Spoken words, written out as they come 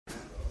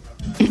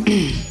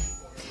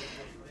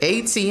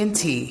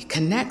AT&T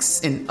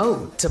connects an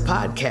ode to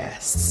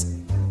podcasts.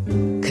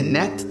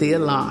 Connect the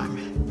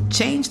alarm.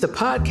 Change the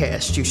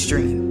podcast you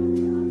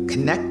stream.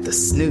 Connect the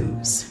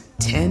snooze.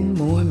 10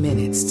 more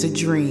minutes to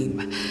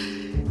dream.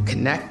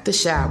 Connect the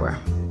shower.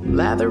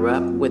 Lather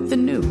up with the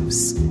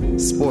news.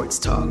 Sports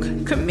talk,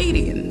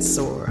 comedians,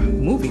 or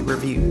movie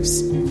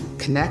reviews.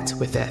 Connect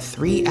with that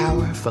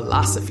 3-hour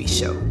philosophy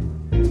show.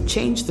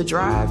 Change the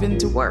drive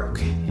into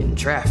work in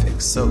traffic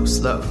so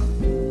slow.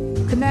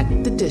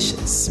 Connect the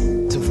dishes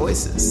to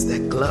voices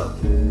that glow.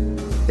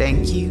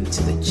 Thank you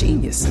to the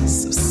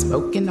geniuses of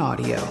spoken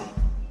audio.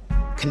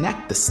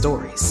 Connect the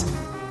stories.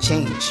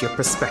 Change your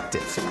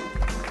perspective.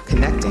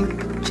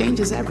 Connecting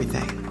changes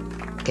everything.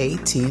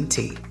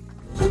 AT&T.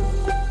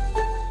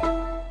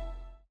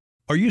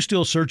 Are you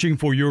still searching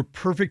for your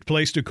perfect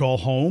place to call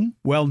home?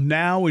 Well,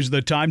 now is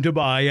the time to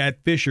buy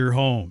at Fisher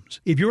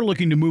Homes. If you're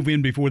looking to move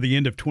in before the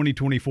end of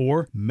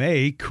 2024,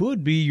 May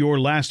could be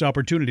your last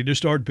opportunity to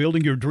start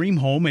building your dream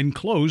home and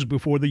close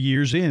before the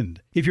year's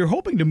end. If you're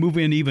hoping to move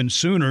in even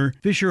sooner,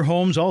 Fisher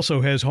Homes also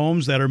has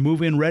homes that are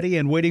move-in ready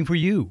and waiting for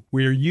you,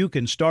 where you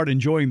can start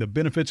enjoying the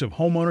benefits of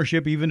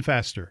homeownership even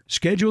faster.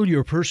 Schedule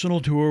your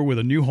personal tour with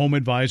a new home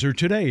advisor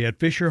today at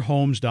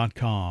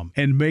FisherHomes.com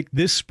and make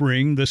this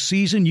spring the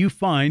season you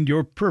find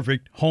your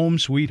perfect home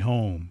sweet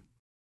home.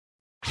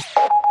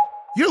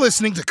 You're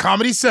listening to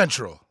Comedy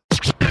Central.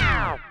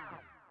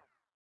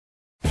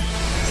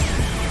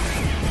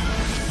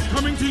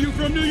 Coming to you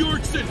from New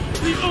York City,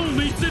 the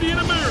only city in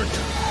America,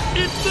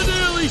 it's The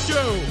Daily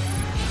Show.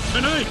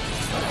 Tonight,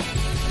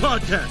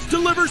 podcast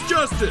delivers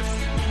justice.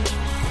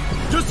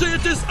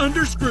 DeSantis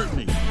under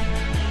scrutiny.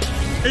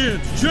 And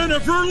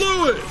Jenifer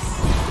Lewis.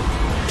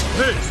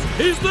 This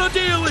is The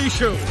Daily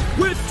Show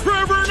with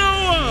Trevor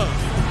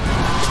Noah.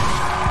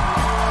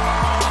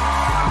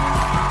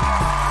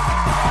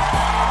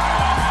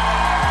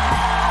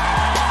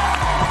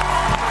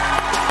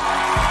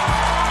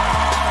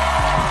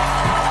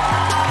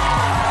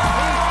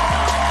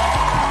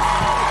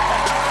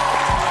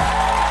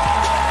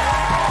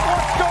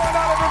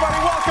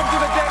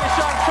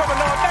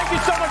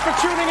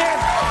 Tuning in.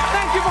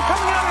 Thank you for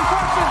coming out in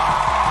person.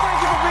 Thank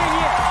you for being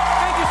here.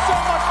 Thank you so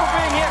much for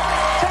being here.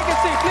 Take a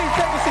seat, please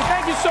take a seat.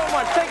 Thank you so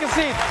much. Take a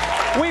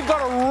seat. We've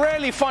got a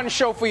really fun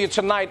show for you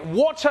tonight.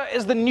 Water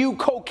is the new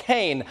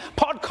cocaine.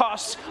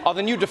 Podcasts are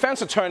the new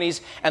defense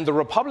attorneys, and the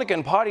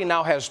Republican Party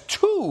now has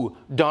 2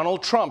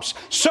 Donald Trumps.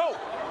 So,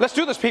 let's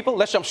do this, people.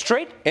 Let's jump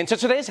straight into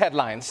today's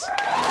headlines.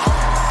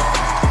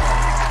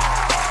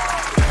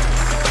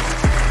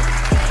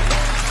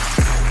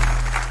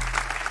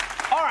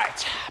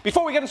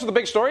 Before we get into the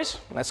big stories,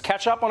 let's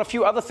catch up on a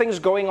few other things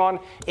going on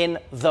in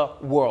the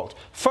world.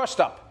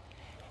 First up,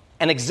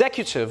 an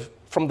executive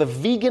from the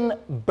vegan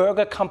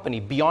burger company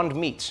Beyond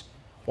Meat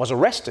was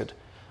arrested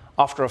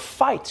after a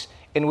fight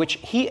in which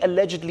he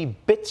allegedly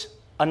bit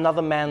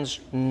another man's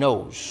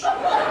nose.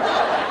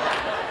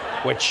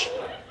 Which,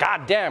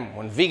 goddamn,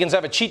 when vegans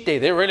have a cheat day,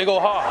 they really go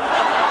hard.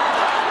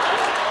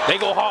 They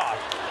go hard.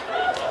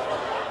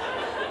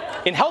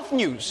 In health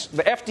news,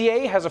 the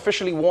FDA has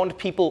officially warned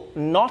people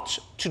not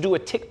to do a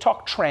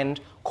TikTok trend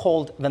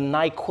called the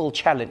NyQuil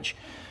Challenge,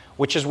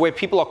 which is where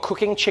people are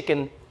cooking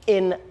chicken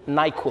in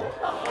NyQuil.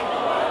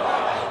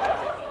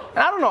 And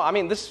I don't know, I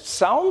mean, this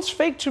sounds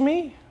fake to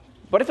me,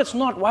 but if it's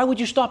not, why would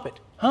you stop it,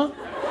 huh?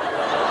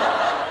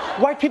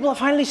 White people are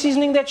finally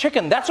seasoning their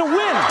chicken. That's a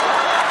win.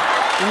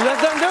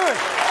 Let them do it.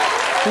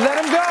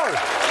 Let them go.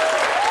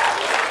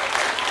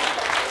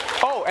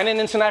 And in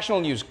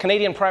international news,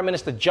 Canadian Prime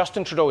Minister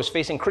Justin Trudeau is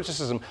facing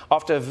criticism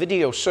after a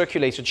video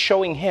circulated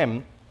showing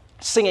him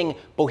singing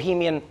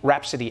Bohemian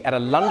Rhapsody at a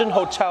London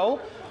hotel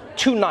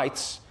 2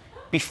 nights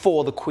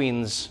before the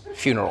Queen's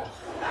funeral.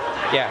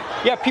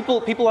 Yeah,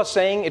 people are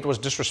saying it was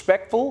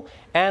disrespectful,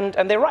 and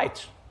they're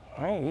right.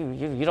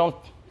 You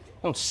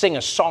don't sing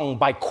a song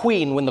by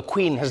Queen when the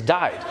Queen has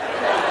died.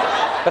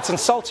 That's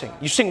insulting.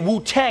 You sing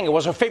Wu-Tang, it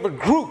was her favorite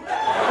group.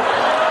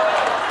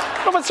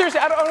 No, but seriously,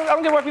 I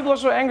don't get why people are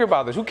so angry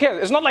about this. Who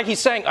cares? It's not like he's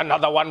saying,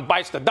 another one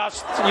bites the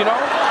dust, you know?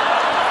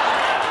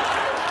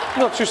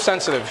 Too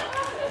sensitive.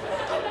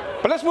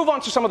 But let's move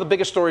on to some of the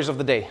biggest stories of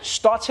the day,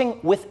 starting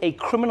with a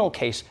criminal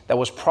case that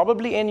was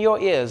probably in your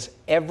ears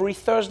every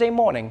Thursday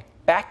morning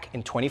back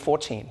in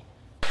 2014.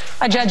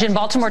 A judge in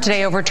Baltimore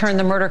today overturned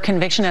the murder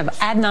conviction of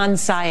Adnan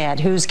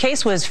Syed, whose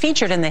case was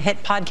featured in the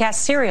hit podcast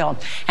Serial,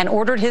 and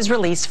ordered his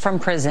release from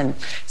prison.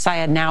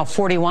 Syed, now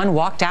 41,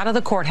 walked out of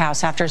the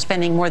courthouse after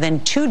spending more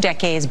than 2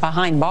 decades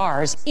behind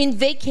bars. In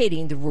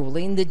vacating the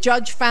ruling, the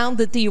judge found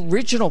that the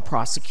original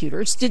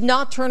prosecutors did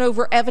not turn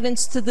over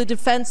evidence to the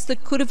defense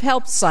that could have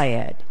helped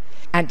Syed.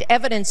 And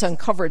evidence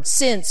uncovered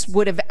since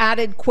would have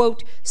added,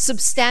 quote,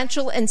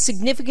 substantial and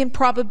significant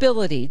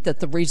probability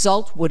that the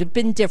result would have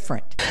been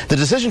different. The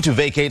decision to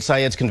vacate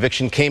Syed's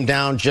conviction came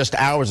down just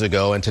hours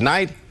ago, and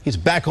tonight he's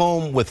back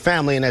home with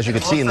family. And as you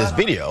can see in this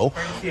video,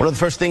 one of the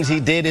first things he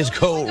did is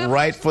go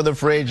right for the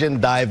fridge and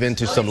dive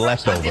into some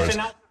leftovers.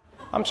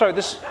 I'm sorry,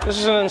 this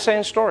is an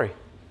insane story.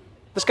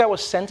 This guy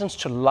was sentenced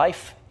to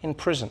life in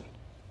prison.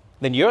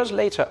 Then years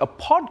later, a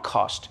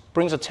podcast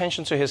brings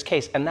attention to his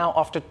case, and now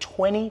after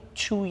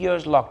 22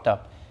 years locked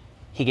up,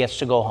 he gets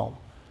to go home.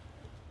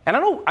 And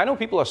I know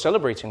people are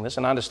celebrating this,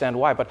 and I understand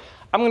why, but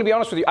I'm going to be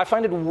honest with you. I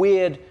find it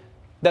weird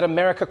that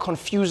America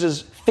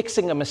confuses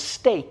fixing a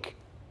mistake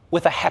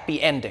with a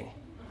happy ending.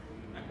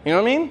 You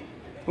know what I mean?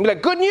 Be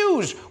like, good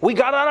news, we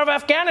got out of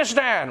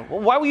Afghanistan. Well,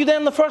 why were you there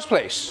in the first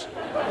place?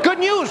 Good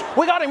news,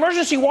 we got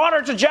emergency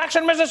water to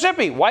Jackson,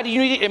 Mississippi. Why do you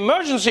need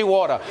emergency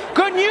water?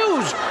 Good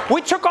news,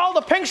 we took all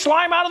the pink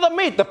slime out of the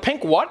meat. The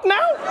pink what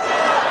now?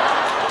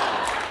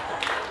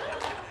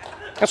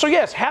 And so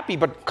yes, happy,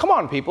 but come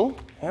on, people,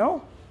 you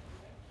know?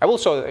 I will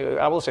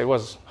say it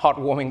was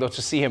heartwarming, though,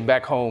 to see him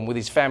back home with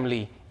his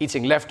family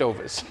eating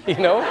leftovers, you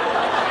know?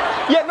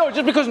 Yeah, no,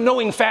 just because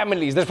knowing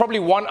families, there's probably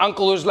one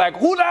uncle who's like,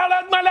 who the hell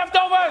had my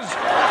leftovers?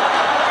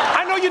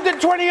 I know you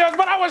did 20 years,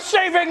 but I was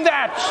saving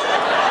that.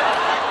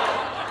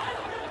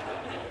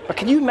 But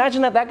can you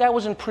imagine that guy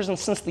was in prison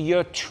since the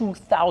year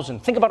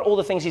 2000? Think about all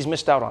the things he's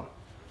missed out on.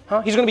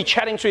 Huh? He's going to be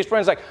chatting to his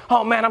friends like,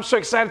 oh man, I'm so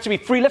excited to be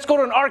free. Let's go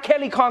to an R.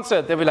 Kelly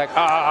concert. They'll be like,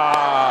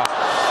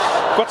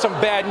 got some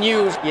bad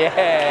news.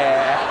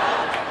 Yeah.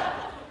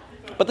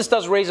 But this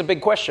does raise a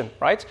big question,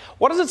 right?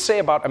 What does it say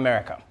about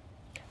America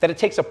that it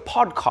takes a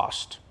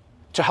podcast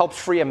to help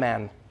free a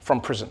man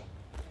from prison?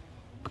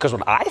 Because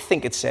what I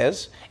think it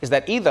says is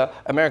that either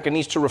America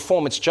needs to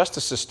reform its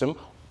justice system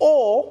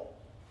or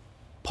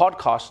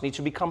podcasts need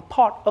to become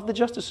part of the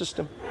justice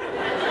system.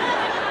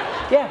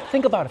 Yeah,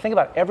 think about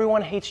it.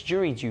 Everyone hates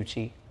jury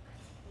duty,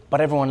 but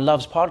everyone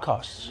loves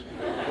podcasts.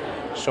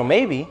 So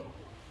maybe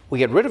we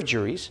get rid of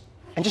juries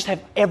and just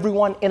have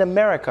everyone in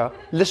America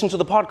listen to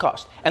the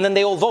podcast. And then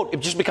they all vote.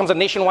 It just becomes a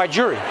nationwide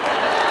jury.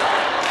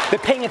 They're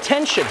paying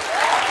attention.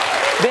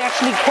 They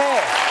actually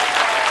care.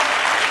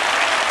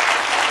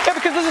 Yeah,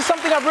 because this is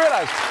something I've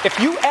realized. If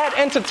you add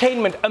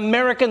entertainment,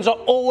 Americans are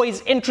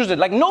always interested.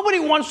 Like, nobody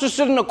wants to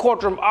sit in a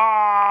courtroom,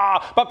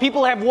 but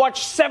people have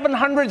watched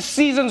 700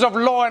 seasons of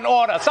Law and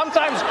Order.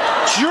 Sometimes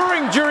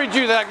during jury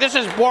duty, they're like, this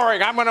is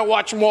boring, I'm gonna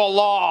watch more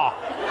law.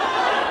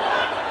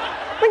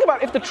 Think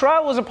about it. If the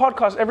trial was a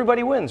podcast,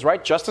 everybody wins,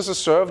 right? Justice is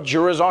served,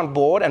 jurors on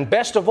board, and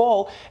best of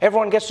all,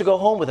 everyone gets to go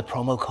home with a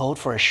promo code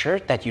for a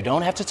shirt that you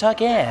don't have to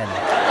tuck in.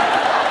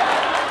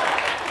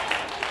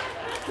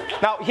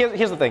 Now,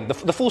 here's the thing.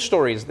 The full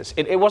story is this.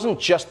 It wasn't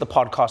just the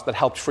podcast that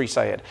helped free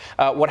Syed.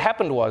 What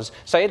happened was,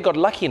 Syed got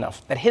lucky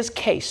enough that his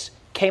case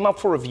came up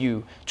for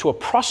review to a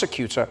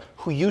prosecutor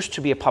who used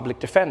to be a public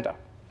defender,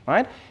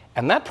 right?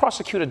 And that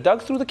prosecutor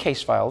dug through the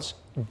case files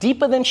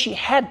deeper than she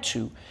had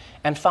to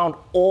and found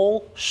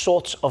all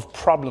sorts of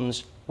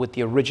problems with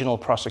the original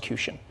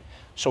prosecution.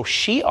 So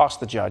she asked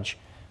the judge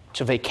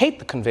to vacate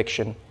the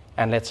conviction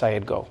and let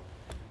Syed go.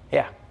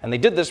 Yeah, and they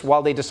did this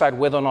while they decide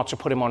whether or not to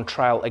put him on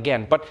trial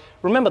again. But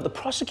remember, the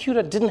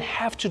prosecutor didn't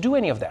have to do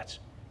any of that.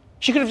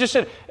 She could have just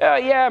said,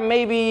 yeah,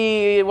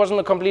 maybe it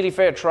wasn't a completely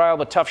fair trial,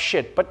 but tough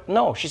shit. But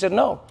no, she said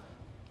no.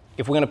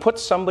 If we're going to put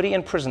somebody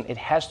in prison, it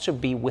has to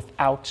be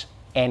without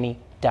any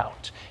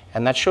doubt.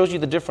 And that shows you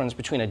the difference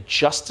between a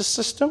justice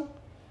system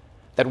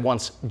that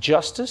wants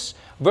justice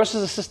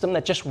versus a system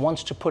that just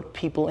wants to put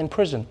people in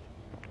prison.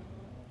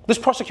 This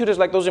prosecutor is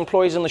like those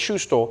employees in the shoe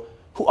store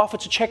who offer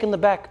to check in the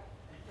back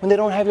when they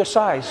don't have your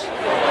size. You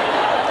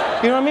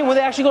know what I mean? When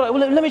they actually go, like,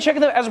 well, let me check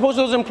in the, as opposed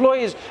to those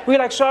employees, we're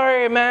like,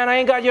 sorry, man, I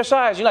ain't got your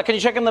size. You're like, can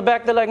you check in the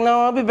back? They're like,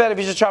 no, it'll be better if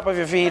you just chop off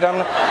your feet. I'm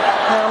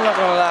not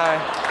gonna lie.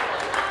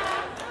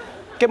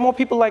 Get more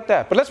people like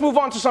that. But let's move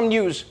on to some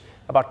news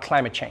about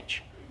climate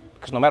change.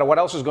 Because no matter what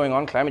else is going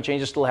on, climate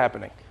change is still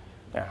happening.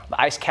 Yeah, the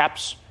ice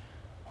caps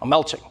are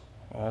melting.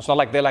 It's not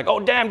like they're like,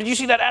 oh, damn, did you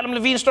see that Adam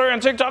Levine story on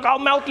TikTok? I'll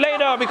melt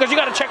later because you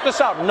gotta check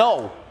this out.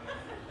 No.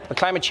 The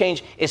climate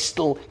change is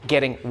still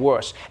getting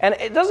worse. And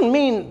it doesn't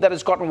mean that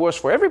it's gotten worse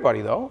for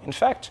everybody, though. In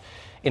fact,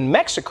 in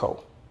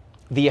Mexico,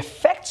 the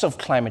effects of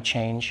climate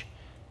change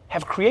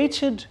have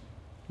created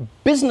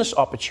business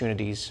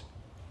opportunities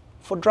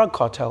for drug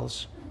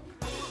cartels.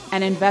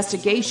 An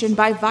investigation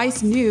by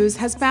Vice News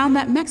has found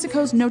that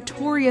Mexico's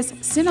notorious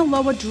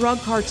Sinaloa drug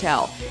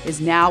cartel is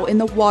now in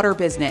the water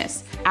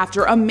business.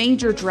 After a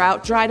major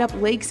drought dried up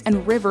lakes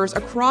and rivers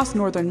across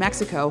northern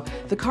Mexico,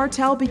 the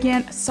cartel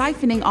began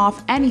siphoning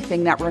off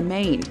anything that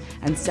remained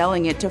and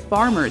selling it to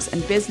farmers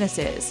and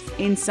businesses.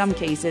 In some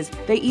cases,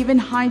 they even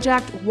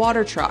hijacked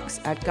water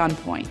trucks at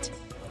gunpoint.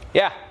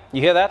 Yeah,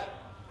 you hear that?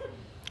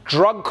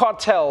 Drug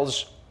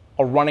cartels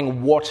are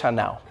running water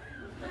now.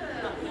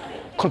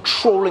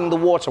 Controlling the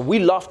water. We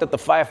laughed at the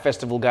Fire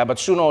Festival guy, but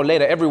sooner or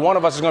later, every one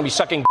of us is going to be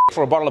sucking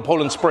for a bottle of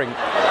Poland Spring.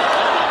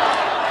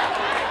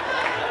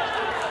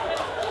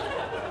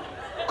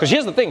 Because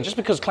here's the thing, just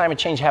because climate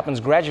change happens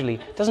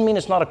gradually doesn't mean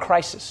it's not a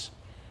crisis.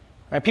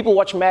 Right? People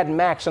watch Mad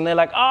Max and they're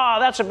like,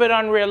 that's a bit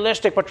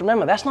unrealistic, but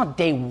remember, that's not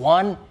day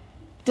one.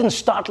 It didn't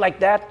start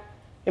like that.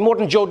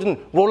 Immortan Joe didn't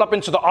roll up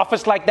into the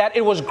office like that.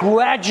 It was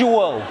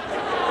gradual.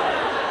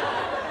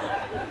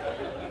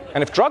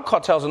 And if drug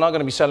cartels are not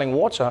going to be selling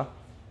water,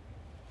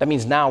 that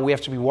means now we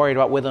have to be worried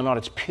about whether or not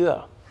it's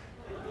pure.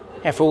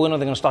 Yeah, for all we know,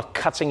 they're going to start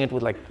cutting it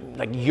with like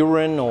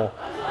urine or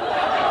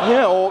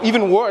Yeah, or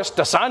even worse,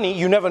 Dasani,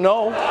 you never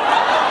know.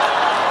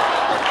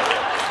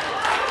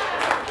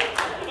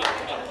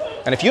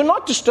 And if you're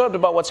not disturbed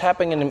about what's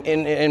happening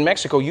in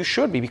Mexico, you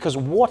should be, because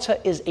water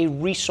is a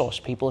resource,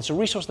 people. It's a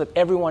resource that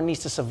everyone needs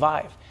to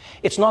survive.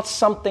 It's not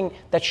something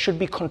that should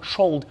be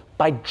controlled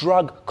by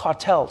drug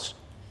cartels.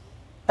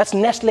 That's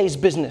Nestle's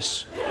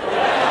business.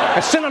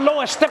 And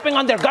Sinaloa is stepping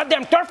on their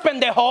goddamn turf,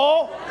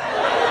 pendejo!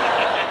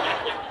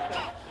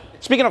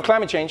 Speaking of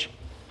climate change,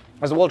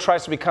 as the world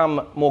tries to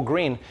become more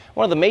green,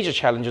 one of the major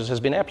challenges has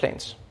been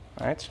airplanes,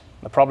 right?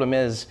 The problem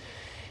is,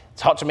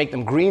 it's hard to make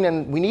them green,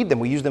 and we need them.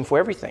 We use them for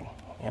everything.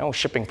 You know,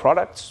 shipping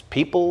products,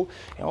 people,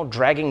 you know,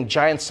 dragging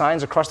giant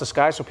signs across the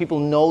sky so people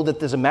know that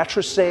there's a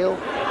mattress sale.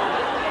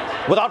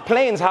 Without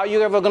planes, how are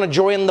you ever going to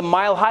join the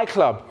Mile High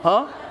Club,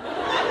 huh?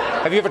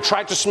 Have you ever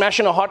tried to smash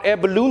in a hot air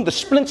balloon? The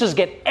splinters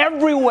get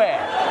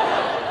everywhere.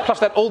 Plus,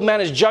 that old man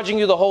is judging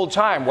you the whole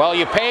time. Well,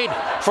 you paid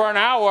for an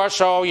hour,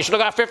 so you still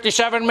got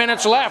 57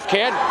 minutes left,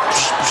 kid.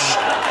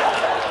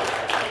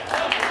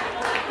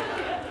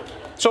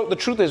 So the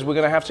truth is, we're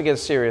going to have to get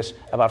serious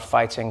about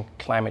fighting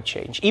climate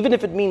change, even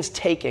if it means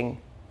taking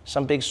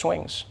some big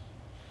swings,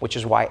 which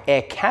is why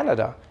Air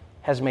Canada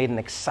has made an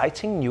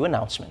exciting new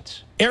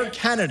announcement. Air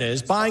Canada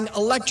is buying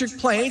electric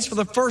planes for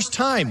the first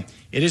time.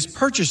 It is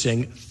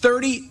purchasing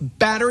 30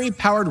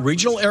 battery-powered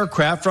regional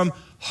aircraft from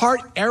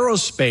Heart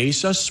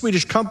Aerospace, a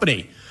Swedish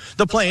company.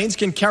 The planes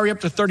can carry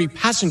up to 30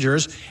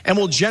 passengers and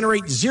will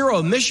generate zero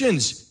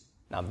emissions.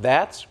 Now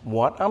that's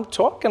what I'm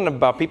talking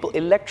about, people.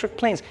 Electric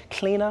planes,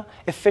 cleaner,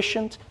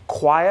 efficient,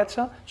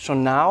 quieter. So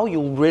now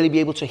you'll really be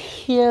able to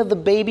hear the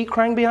baby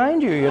crying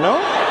behind you, you know?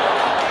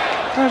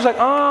 I was like,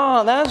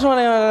 oh, that's what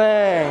I'm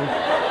saying.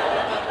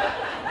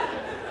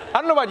 I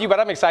don't know about you, but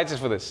I'm excited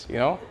for this, you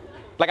know?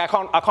 Like, I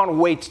can't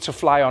wait to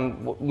fly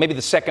on maybe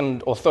the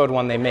second or third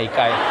one they make.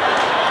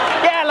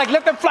 Yeah, like,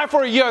 let them fly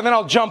for a year, and then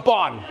I'll jump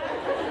on.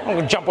 I'm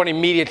going to jump on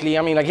immediately.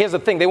 I mean, like, here's the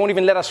thing. They won't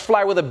even let us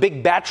fly with a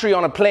big battery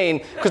on a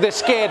plane because they're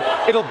scared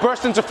it'll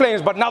burst into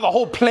flames. But now the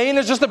whole plane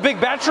is just a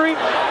big battery?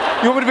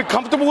 You want me to be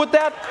comfortable with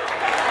that?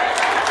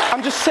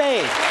 I'm just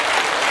saying.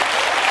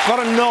 It's not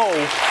a no.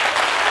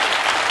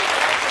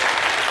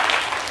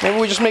 Maybe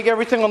we just make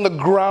everything on the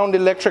ground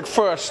electric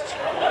first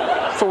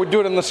before we do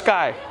it in the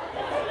sky.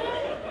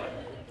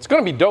 It's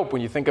going to be dope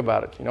when you think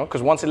about it, you know,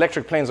 because once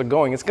electric planes are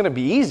going, it's going to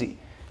be easy. You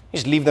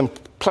just leave them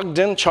plugged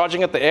in,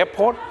 charging at the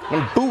airport,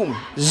 and boom,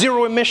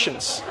 zero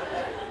emissions.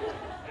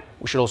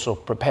 We should also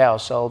prepare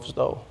ourselves,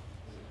 though,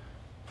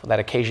 for that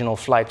occasional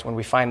flight when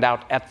we find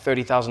out at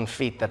 30,000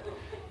 feet that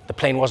the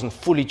plane wasn't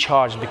fully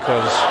charged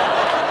because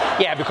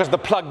the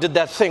plug did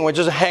that thing where it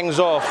just hangs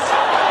off.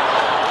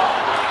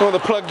 You know when the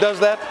plug does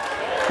that?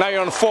 Now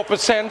you're on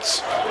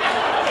 4%.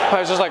 I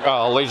was just like,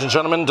 ladies and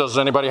gentlemen, does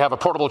anybody have a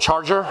portable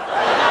charger?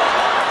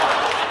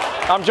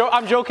 I'm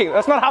joking.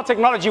 That's not how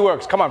technology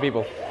works. Come on,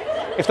 people.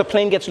 If the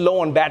plane gets low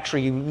on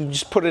battery, you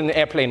just put it in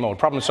airplane mode.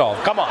 Problem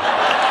solved. Come on.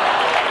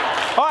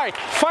 All right,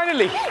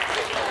 finally.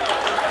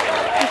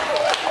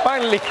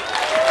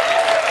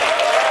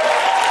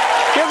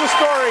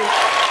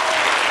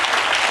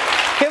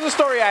 Here's a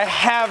story I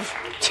have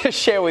to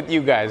share with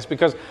you guys,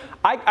 because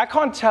I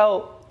can't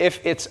tell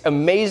if it's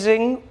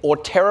amazing or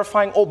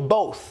terrifying or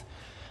both.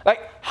 Like,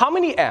 how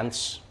many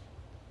ants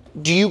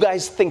do you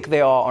guys think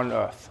there are on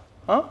Earth?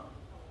 Huh?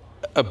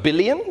 A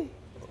billion?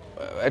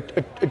 A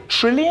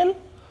trillion?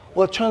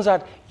 Well, it turns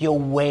out you're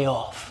way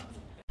off.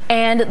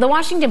 And the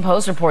Washington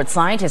Post reports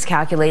scientists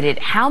calculated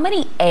how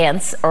many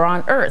ants are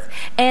on Earth,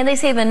 and they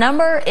say the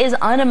number is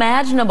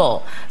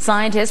unimaginable.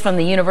 Scientists from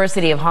the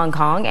University of Hong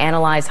Kong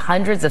analyzed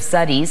hundreds of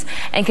studies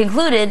and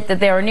concluded that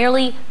there are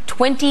nearly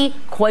 20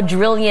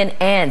 quadrillion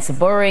ants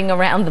burrowing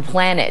around the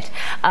planet.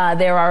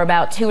 There are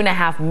about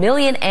 2.5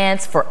 million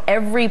ants for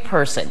every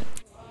person.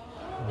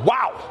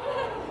 Wow!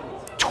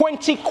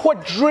 20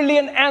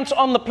 quadrillion ants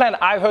on the planet.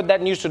 I heard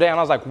that news today and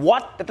I was like,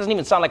 what? That doesn't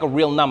even sound like a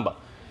real number.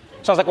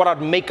 Sounds like what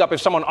I'd make up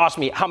if someone asked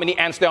me how many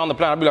ants there are on the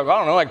planet. I'd be like, I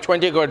don't know, like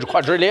 20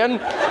 quadrillion.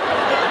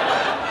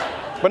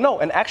 But no,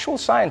 an actual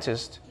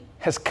scientist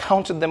has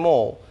counted them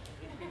all.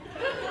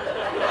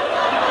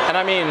 And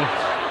I mean,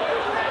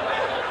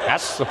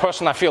 that's the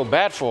person I feel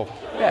bad for.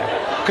 Yeah.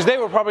 Because they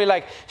were probably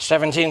like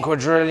 17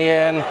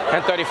 quadrillion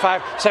and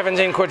 35,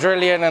 17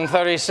 quadrillion and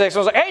 36. I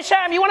was like, hey,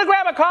 Sam, you want to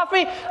grab a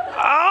coffee? Oh,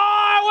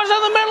 I was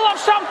in the middle of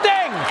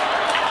something.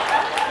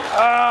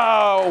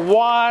 Oh,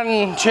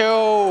 1,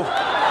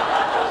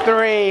 2,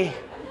 3.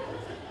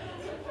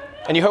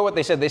 And you heard what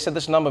they said. They said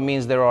this number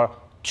means there are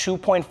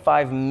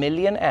 2.5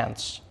 million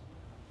ants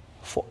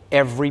for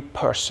every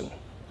person.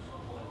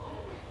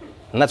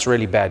 And that's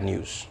really bad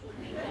news.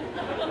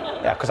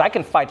 Yeah, because I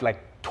can fight like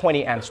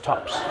 20 ants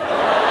tops.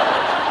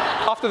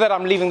 After that,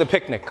 I'm leaving the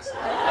picnic.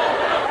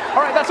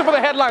 All right, that's it for the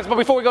headlines. But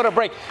before we go to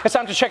break, it's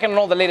time to check in on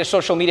all the latest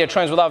social media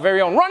trends with our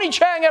very own Ronnie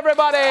Chang,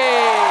 everybody!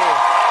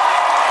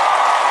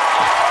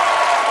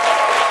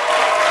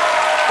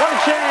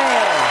 Ronnie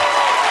Chang!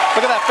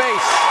 Look at that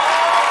face.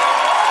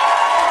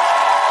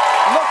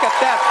 Look at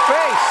that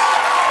face.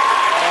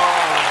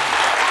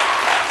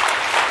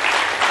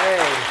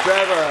 Hey,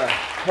 Trevor.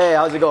 Hey,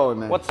 how's it going,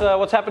 man?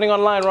 What's happening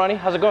online, Ronnie?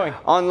 How's it going?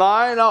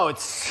 Online? Oh,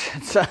 it's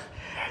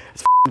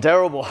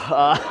terrible.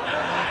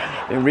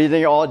 Been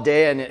reading it all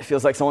day, and it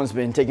feels like someone's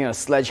been taking a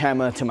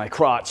sledgehammer to my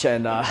crotch,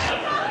 and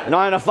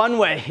not in a fun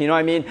way, you know what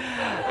I mean?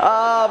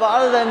 But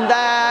other than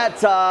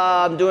that,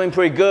 I'm doing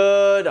pretty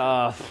good.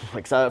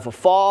 Excited for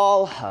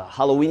fall.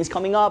 Halloween's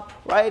coming up,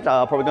 right?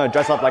 Probably gonna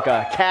dress up like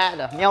a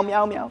cat. Meow,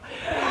 meow, meow.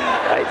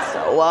 Right,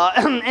 so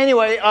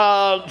anyway,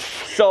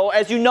 so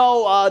as you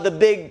know, the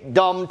big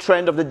dumb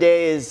trend of the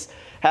day is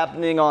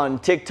happening on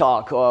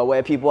TikTok,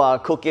 where people are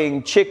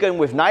cooking chicken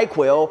with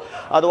NyQuil,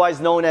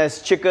 otherwise known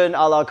as chicken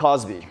a la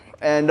Cosby.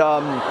 And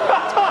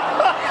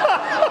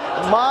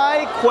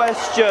my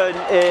question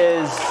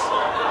is,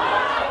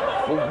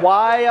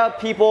 why are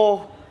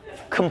people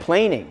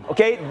complaining?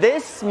 Okay,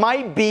 this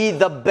might be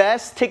the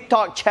best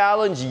TikTok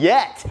challenge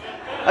yet.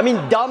 I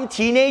mean, dumb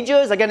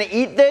teenagers are gonna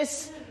eat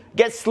this,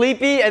 get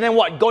sleepy, and then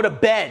what? Go to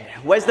bed.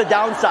 Where's the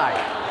downside?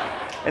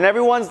 And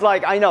everyone's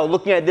like, I know,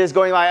 looking at this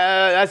going like,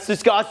 that's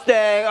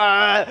disgusting.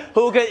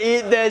 Who can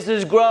eat this?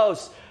 This is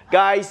gross.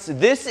 Guys,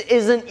 this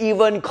isn't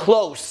even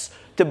close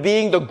to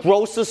being the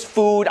grossest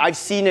food I've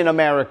seen in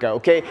America,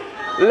 okay?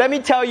 Let me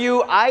tell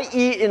you, I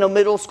eat in a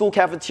middle school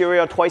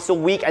cafeteria twice a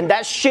week, and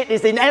that shit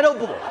is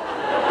inedible,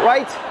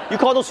 right? You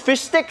call those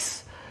fish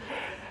sticks?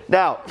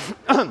 Now,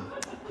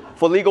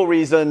 for legal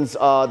reasons,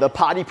 the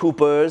party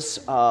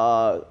poopers,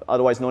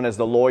 otherwise known as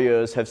the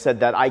lawyers, have said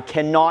that I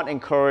cannot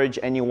encourage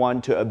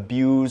anyone to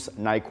abuse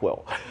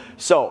NyQuil.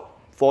 So,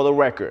 for the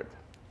record,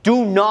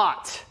 do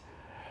not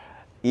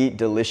eat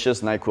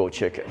delicious NyQuil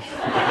chicken.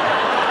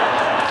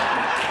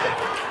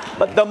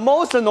 But the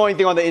most annoying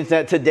thing on the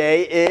internet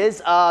today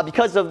is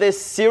because of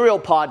this serial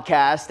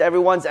podcast,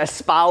 everyone's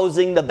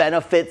espousing the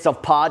benefits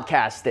of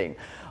podcasting.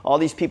 All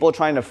these people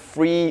trying to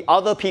free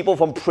other people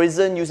from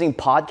prison using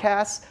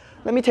podcasts.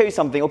 Let me tell you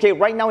something, okay?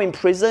 Right now in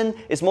prison,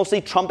 it's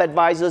mostly Trump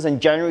advisors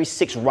and January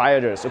 6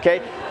 rioters,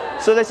 okay?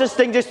 So let's just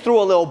think this through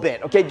a little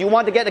bit, okay? Do you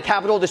want to get the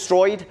Capitol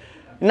destroyed?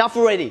 Enough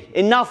already.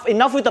 Enough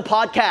with the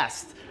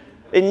podcast.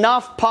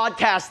 Enough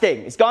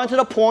podcasting. It's gotten to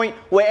the point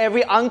where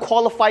every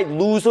unqualified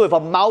loser with a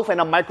mouth and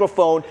a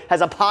microphone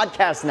has a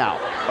podcast now,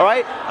 all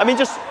right? I mean,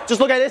 just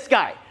look at this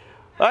guy,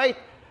 all right?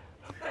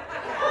 Look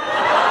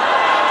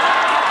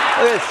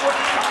at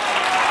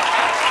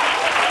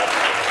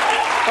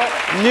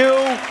this. New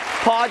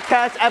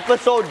podcast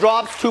episode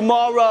drops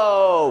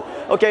tomorrow.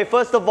 Okay,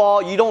 first of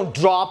all, you don't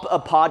drop a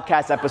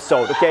podcast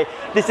episode, okay?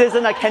 This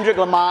isn't a Kendrick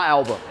Lamar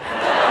album.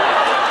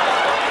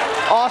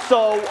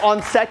 Also,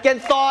 on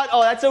second thought,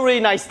 oh, that's a really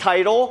nice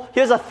title.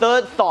 Here's a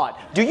third thought.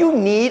 Do you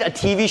need a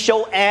TV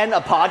show and a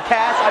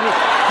podcast? I mean,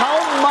 how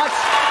much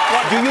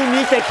do you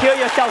need to hear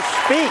yourself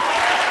speak?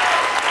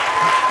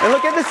 And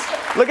look at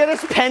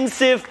this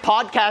pensive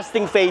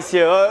podcasting face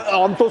here.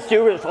 Oh, I'm so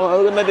serious.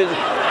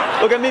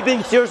 Look at me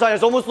being serious.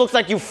 It almost looks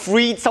like you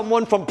freed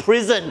someone from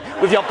prison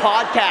with your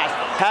podcast.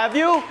 Have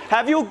you?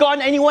 Have you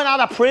gotten anyone out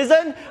of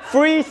prison?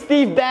 Free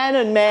Steve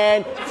Bannon,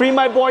 man. Free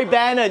my boy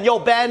Bannon. Yo,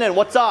 Bannon,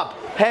 what's up?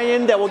 Hang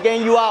in there, we're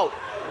getting you out.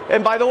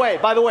 And by the way,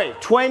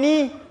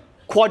 20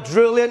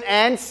 quadrillion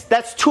ants,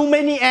 that's too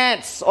many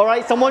ants, all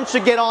right? Someone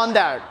should get on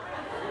that.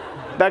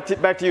 Back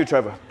to you,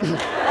 Trevor.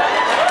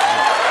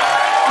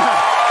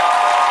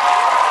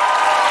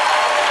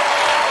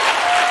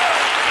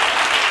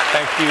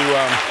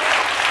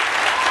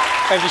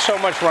 Thank you so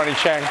much, Ronnie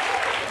Chang.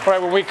 All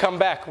right, when we come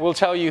back, we'll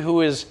tell you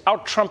who is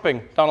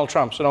out-trumping Donald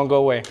Trump, so don't go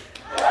away.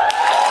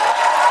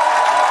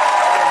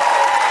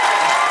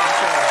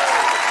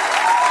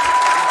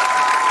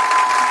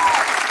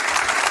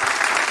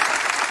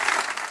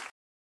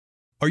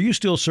 Are you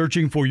still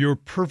searching for your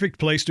perfect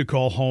place to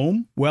call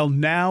home? Well,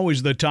 now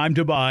is the time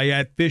to buy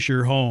at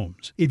Fisher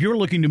Homes. If you're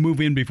looking to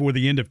move in before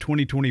the end of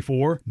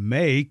 2024,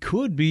 May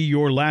could be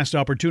your last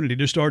opportunity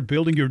to start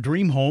building your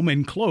dream home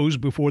and close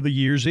before the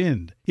year's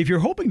end. If you're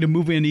hoping to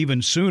move in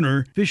even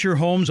sooner, Fisher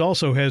Homes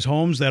also has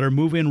homes that are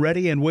move-in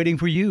ready and waiting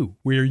for you,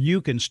 where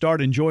you can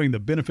start enjoying the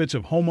benefits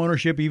of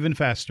homeownership even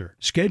faster.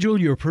 Schedule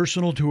your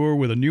personal tour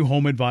with a new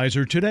home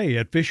advisor today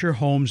at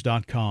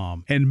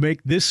FisherHomes.com and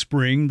make this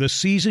spring the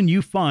season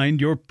you find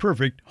your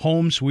perfect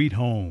home sweet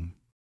home.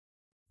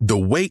 The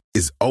wait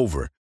is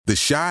over. The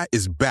Chi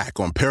is back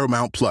on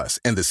Paramount Plus,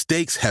 and the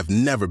stakes have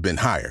never been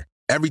higher.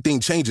 Everything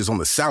changes on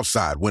the South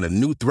Side when a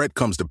new threat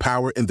comes to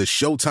power in the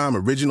Showtime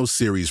original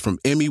series from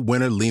Emmy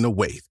winner Lena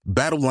Waithe.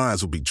 Battle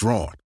lines will be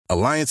drawn,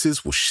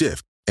 alliances will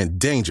shift, and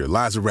danger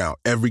lies around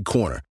every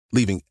corner,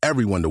 leaving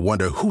everyone to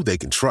wonder who they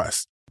can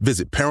trust.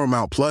 Visit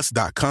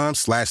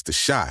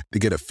ParamountPlus.com/The Chi to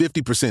get a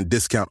 50%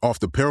 discount off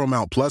the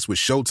Paramount Plus with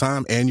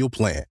Showtime annual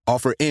plan.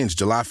 Offer ends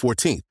July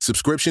 14th.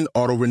 Subscription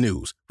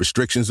auto-renews.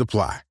 Restrictions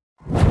apply.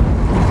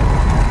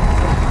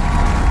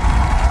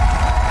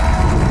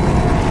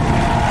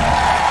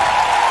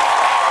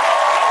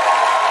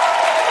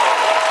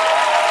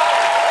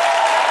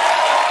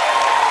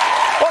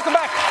 Welcome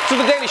back to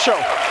The Daily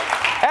Show.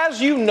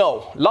 As you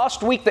know,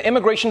 last week the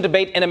immigration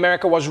debate in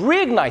America was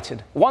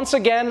reignited once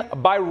again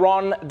by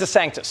Ron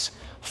DeSantis.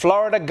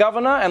 Florida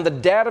governor and the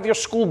dad of your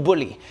school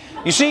bully.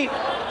 You see,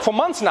 for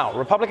months now,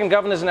 Republican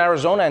governors in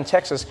Arizona and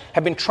Texas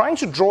have been trying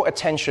to draw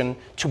attention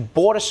to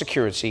border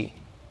security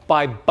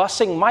by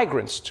busing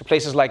migrants to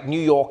places like New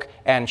York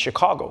and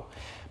Chicago.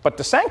 But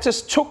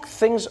DeSantis took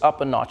things up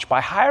a notch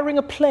by hiring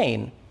a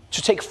plane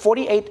to take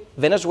 48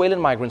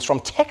 Venezuelan migrants from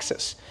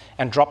Texas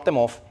and drop them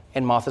off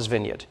in Martha's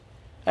Vineyard.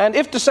 And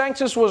if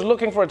DeSantis was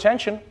looking for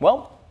attention,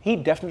 well, he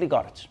definitely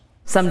got it.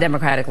 Some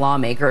Democratic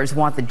lawmakers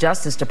want the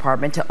Justice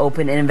Department to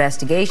open an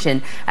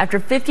investigation after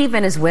 50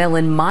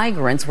 Venezuelan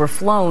migrants were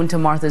flown to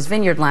Martha's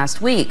Vineyard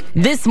last week.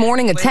 This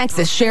morning, a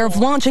Texas sheriff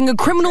launching a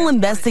criminal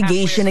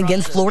investigation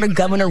against Florida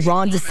Governor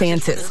Ron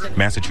DeSantis.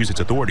 Massachusetts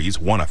authorities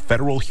want a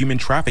federal human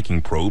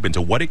trafficking probe into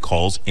what it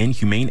calls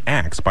inhumane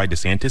acts by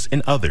DeSantis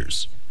and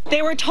others.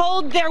 They were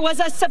told there was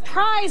a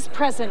surprise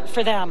present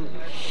for them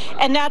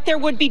and that there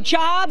would be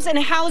jobs and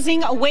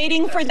housing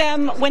awaiting for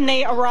them when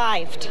they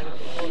arrived.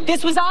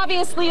 This was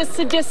obviously a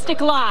sadistic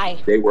lie.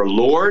 They were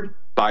lured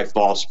by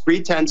false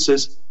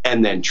pretenses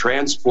and then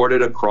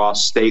transported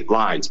across state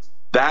lines.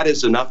 That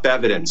is enough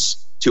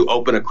evidence to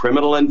open a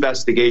criminal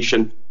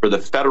investigation for the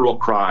federal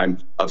crime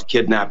of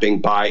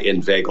kidnapping by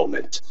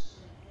inveiglement.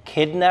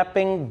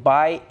 Kidnapping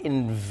by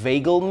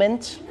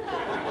inveiglement?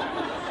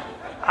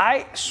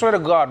 I swear to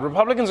God,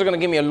 Republicans are going to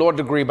give me a law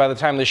degree by the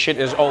time this shit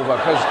is over,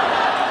 because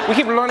we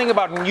keep learning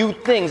about new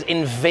things.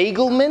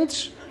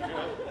 Inveiglement?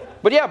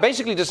 But yeah,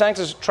 basically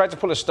DeSantis tried to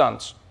pull a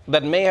stunt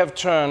that may have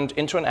turned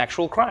into an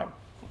actual crime.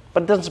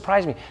 But it doesn't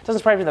surprise me. It doesn't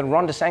surprise me that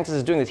Ron DeSantis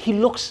is doing this. He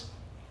looks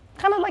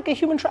kind of like a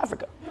human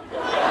trafficker.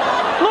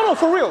 No,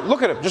 for real.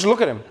 Look at him. Just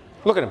look at him.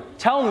 Look at him.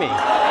 Tell me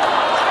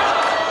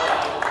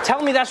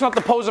that's not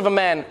the pose of a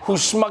man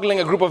who's smuggling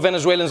a group of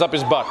Venezuelans up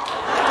his butt.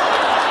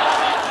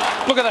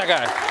 Look at that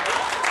guy.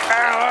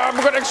 I'm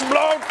going to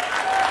explode.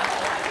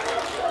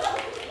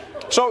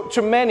 So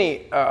to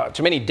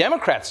many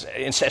Democrats,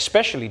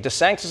 especially,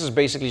 DeSantis is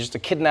basically just a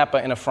kidnapper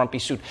in a frumpy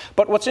suit.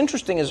 But what's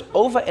interesting is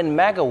over in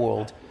MAGA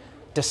world,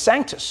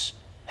 DeSantis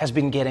has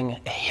been getting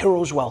a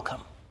hero's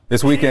welcome.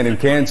 This weekend in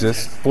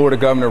Kansas, Florida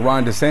Governor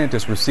Ron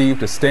DeSantis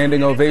received a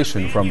standing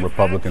ovation from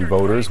Republican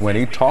voters when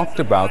he talked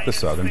about the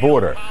southern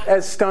border.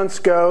 As stunts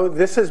go,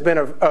 this has been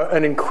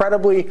an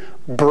incredibly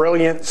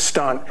brilliant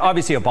stunt.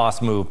 Obviously a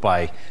boss move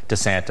by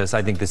DeSantis.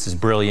 I think this is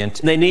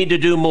brilliant. They need to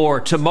do more.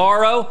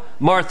 Tomorrow,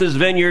 Martha's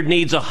Vineyard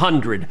needs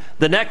 100.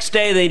 The next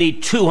day, they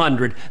need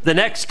 200. The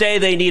next day,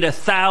 they need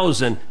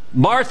 1,000.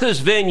 Martha's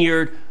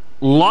Vineyard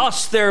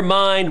lost their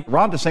mind.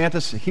 Ron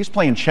DeSantis, he's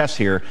playing chess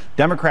here.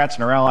 Democrats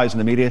and our allies in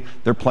the media,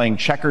 they're playing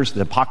checkers. The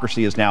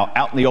hypocrisy is now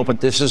out in the open.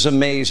 This is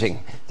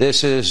amazing.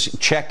 This is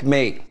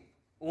checkmate.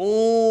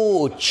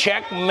 Ooh,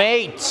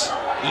 checkmate.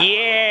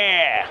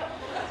 Yeah.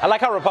 I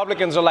like how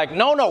Republicans are like,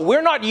 no,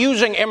 we're not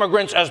using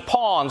immigrants as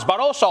pawns, but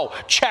also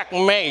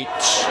checkmate.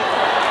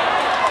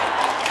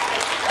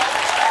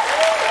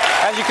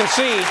 As you can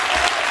see,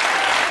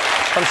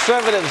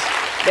 conservatives,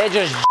 they're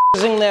just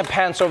jizzing their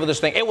pants over this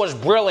thing. It was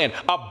brilliant.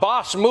 A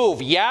boss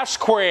move. Yes,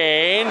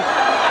 queen.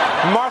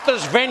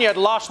 Martha's Vineyard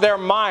lost their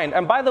mind.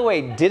 And by the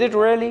way, did it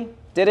really?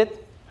 Did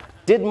it?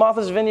 Did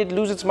Martha's Vineyard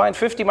lose its mind?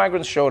 50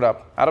 migrants showed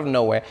up out of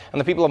nowhere,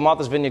 and the people of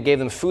Martha's Vineyard gave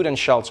them food and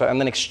shelter and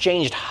then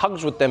exchanged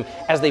hugs with them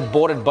as they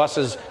boarded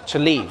buses to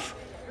leave.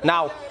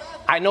 Now,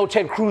 I know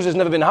Ted Cruz has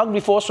never been hugged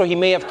before, so he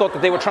may have thought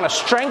that they were trying to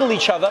strangle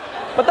each other,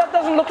 but that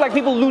doesn't look like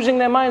people losing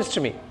their minds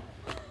to me.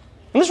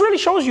 And this really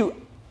shows you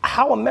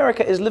how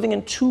America is living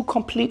in two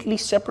completely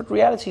separate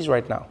realities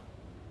right now.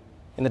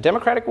 In the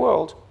Democratic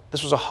world,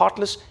 this was a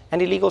heartless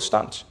and illegal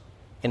stunt.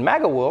 In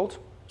MAGA world,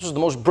 this was the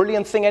most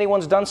brilliant thing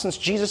anyone's done since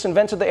Jesus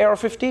invented the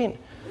AR-15.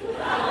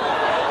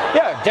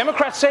 Yeah,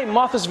 Democrats say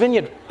Martha's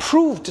Vineyard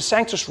proved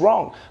DeSantis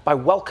wrong by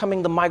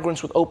welcoming the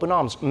migrants with open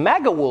arms.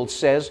 MAGA world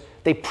says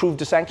they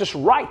proved DeSantis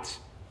right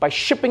by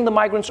shipping the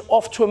migrants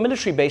off to a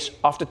military base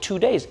after 2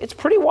 days. It's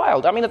pretty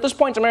wild. I mean, at this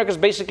point, America's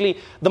basically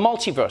the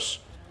multiverse.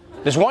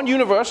 There's one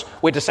universe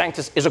where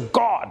DeSantis is a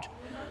god,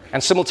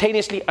 and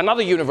simultaneously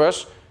another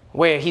universe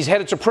where he's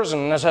headed to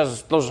prison and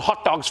has those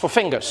hot dogs for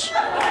fingers.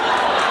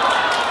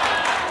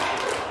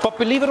 But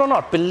believe it or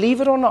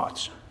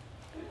not,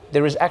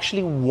 there is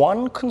actually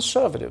one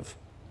conservative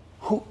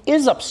who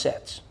is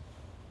upset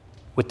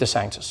with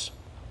DeSantis.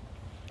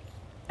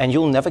 And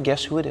you'll never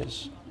guess who it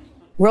is.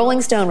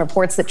 Rolling Stone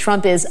reports that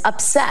Trump is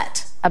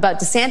upset about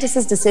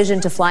DeSantis' decision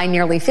to fly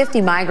nearly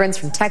 50 migrants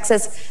from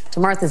Texas to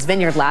Martha's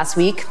Vineyard last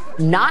week,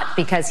 not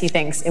because he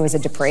thinks it was a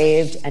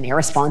depraved and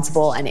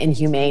irresponsible and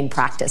inhumane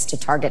practice to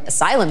target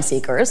asylum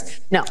seekers.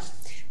 No,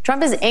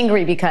 Trump is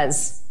angry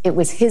because it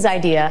was his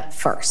idea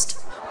first.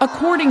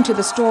 According to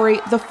the story,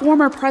 the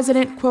former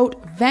president,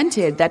 quote,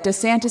 vented that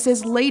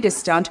DeSantis' latest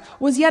stunt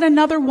was yet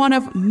another one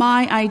of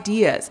my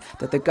ideas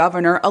that the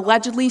governor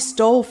allegedly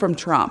stole from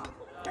Trump.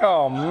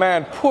 Oh,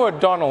 man, poor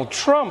Donald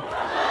Trump.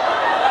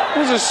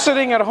 He's just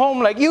sitting at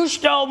home like, you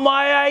stole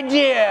my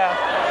idea.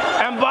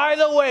 And by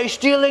the way,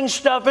 stealing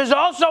stuff is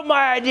also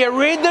my idea.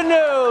 Read the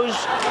news.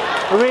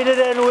 Read it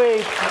and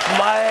weep.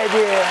 My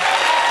idea.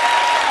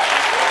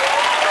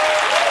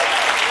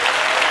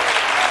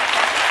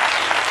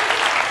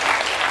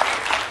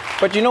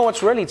 But you know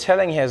what's really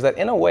telling here is that,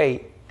 in a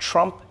way,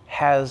 Trump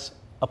has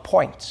a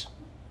point,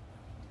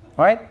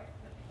 right?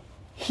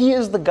 He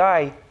is the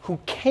guy who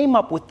came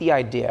up with the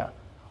idea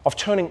of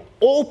turning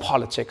all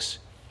politics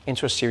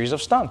into a series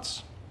of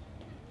stunts.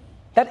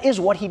 That is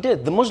what he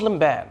did. The Muslim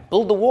ban,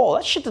 build the wall,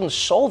 that shit didn't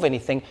solve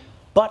anything,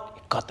 but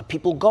it got the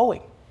people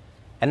going.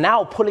 And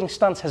now pulling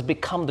stunts has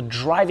become the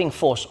driving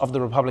force of the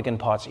Republican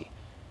Party.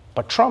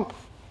 But Trump,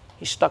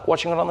 he's stuck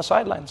watching it on the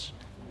sidelines.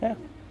 Yeah.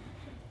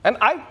 And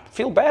I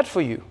feel bad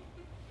for you,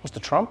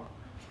 Mr. Trump.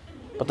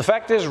 But the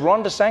fact is,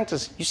 Ron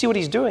DeSantis, you see what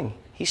he's doing?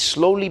 He's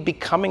slowly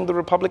becoming the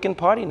Republican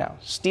Party now,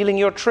 stealing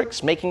your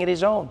tricks, making it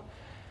his own.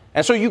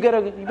 And so you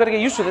better get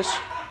used to this.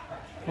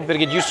 You better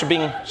get used to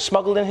being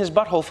smuggled in his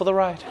butthole for the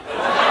ride.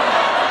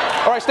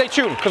 All right, stay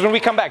tuned, because when we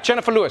come back,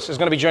 Jenifer Lewis is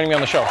going to be joining me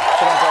on the show.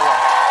 So don't go away.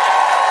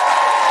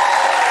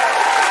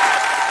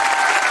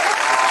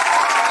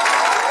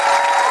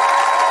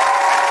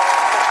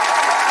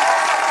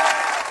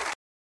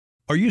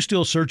 Are you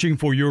still searching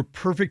for your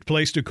perfect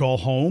place to call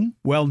home?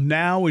 Well,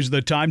 now is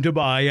the time to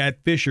buy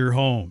at Fisher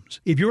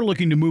Homes. If you're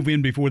looking to move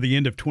in before the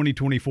end of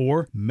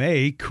 2024,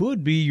 May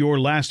could be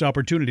your last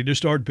opportunity to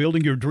start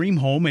building your dream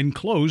home and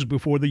close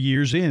before the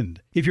year's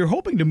end. If you're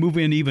hoping to move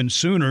in even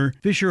sooner,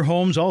 Fisher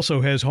Homes also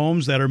has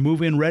homes that are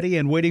move-in ready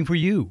and waiting for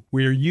you,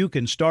 where you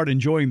can start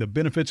enjoying the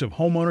benefits of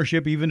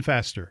homeownership even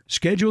faster.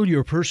 Schedule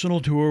your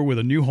personal tour with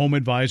a new home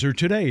advisor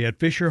today at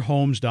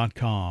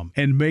FisherHomes.com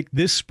and make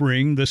this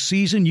spring the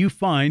season you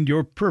find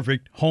your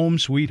perfect home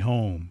sweet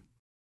home.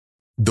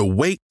 The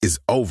wait is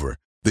over.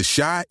 The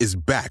Chi is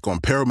back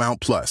on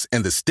Paramount Plus,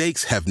 and the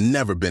stakes have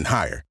never been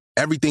higher.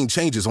 Everything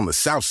changes on the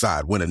South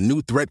Side when a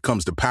new threat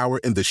comes to power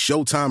in the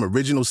Showtime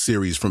original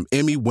series from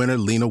Emmy winner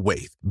Lena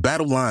Waithe.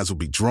 Battle lines will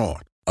be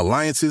drawn,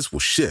 alliances will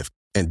shift,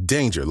 and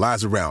danger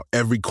lies around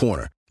every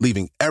corner,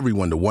 leaving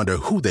everyone to wonder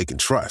who they can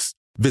trust.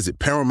 Visit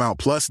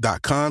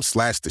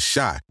ParamountPlus.com/The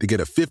Chi to get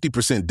a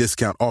 50%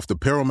 discount off the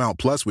Paramount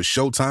Plus with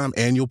Showtime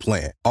annual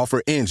plan.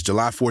 Offer ends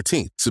July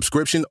 14th.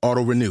 Subscription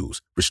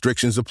auto-renews.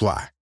 Restrictions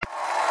apply.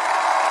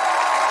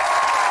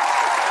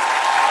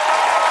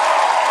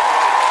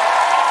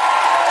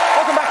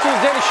 Welcome back to The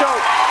Daily Show.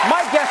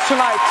 My guest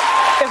tonight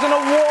is an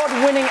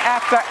award-winning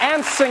actor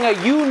and singer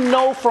you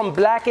know from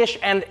Blackish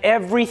and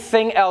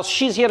everything else.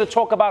 She's here to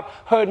talk about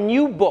her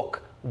new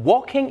book,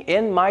 Walking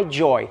in My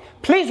Joy.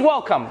 Please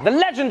welcome the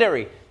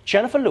legendary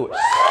Jenifer Lewis.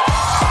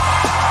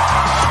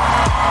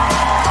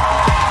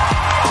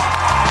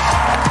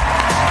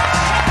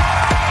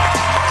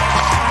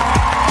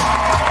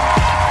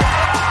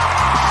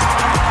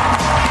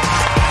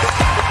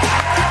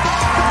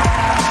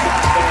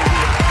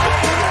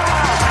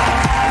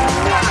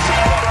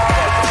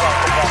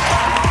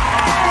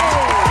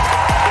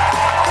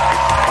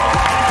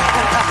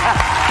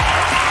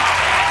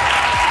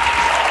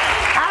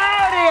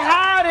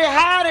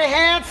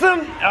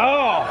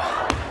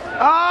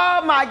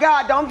 Oh my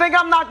God, don't think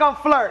I'm not gonna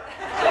flirt.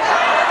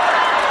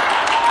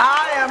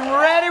 I am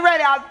ready.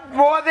 I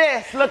wore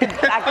this. Look at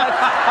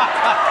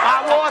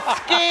I wore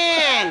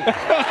skin.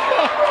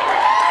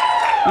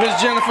 Ms.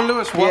 Jenifer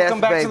Lewis,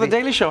 welcome back to The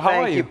Daily Show. How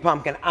are you? Thank you,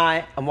 Pumpkin.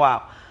 I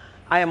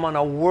am on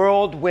a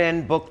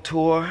whirlwind book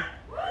tour.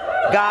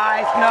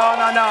 Guys, no.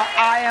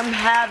 I am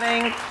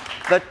having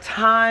the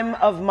time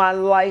of my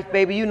life,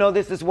 baby. You know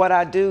this is what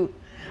I do.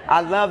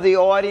 I love the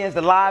audience,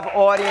 the live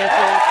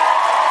audiences.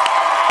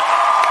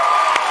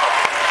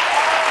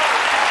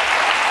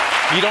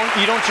 You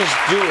don't just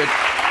do it,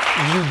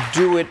 you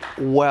do it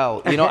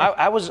well. You know,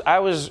 I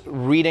was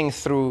reading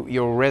through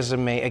your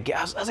resume again.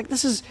 I was like,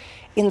 this is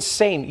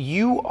insane.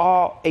 You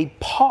are a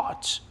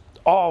part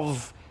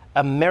of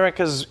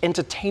America's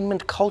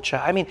entertainment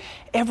culture. I mean,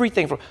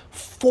 everything from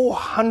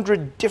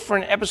 400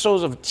 different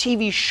episodes of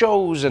TV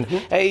shows, and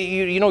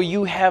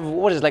you have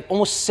like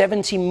almost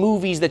 70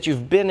 movies that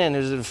you've been in.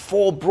 There's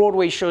 4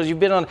 Broadway shows you've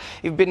been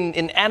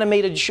in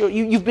animated shows.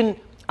 You've been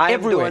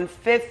everywhere. I'm doing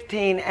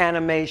 15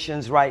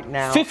 animations right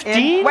now.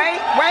 15? Wait.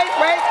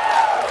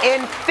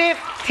 In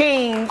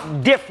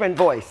 15 different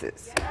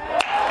voices. Crazy.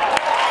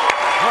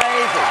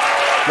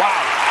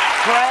 Wow.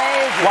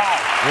 Crazy. Wow.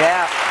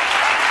 Yeah.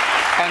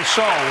 And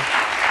so,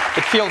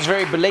 it feels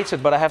very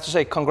belated, but I have to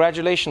say,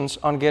 congratulations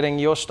on getting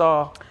your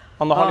star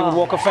on the Hollywood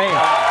Walk of Fame.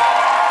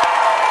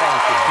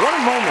 Thank you. What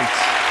a moment.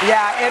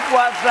 Yeah,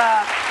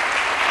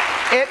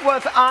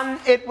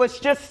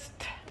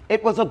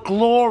 it was a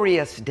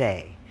glorious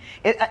day.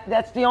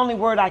 That's the only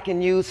word I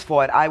can use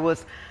for it. I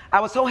was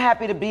so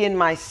happy to be in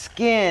my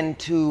skin,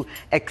 to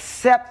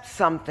accept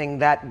something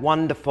that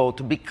wonderful,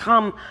 to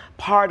become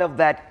part of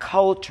that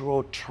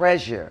cultural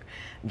treasure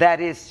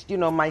that is,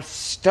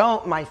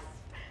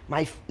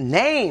 my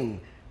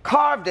name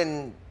carved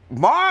in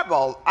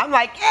marble. I'm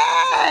like,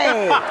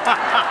 yay! All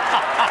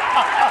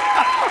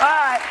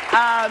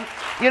right.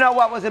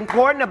 What was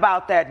important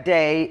about that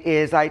day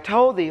is I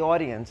told the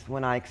audience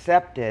when I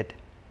accepted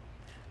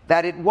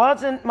that it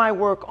wasn't my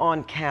work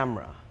on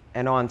camera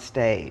and on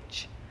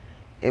stage.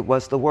 It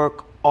was the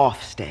work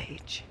off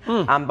stage.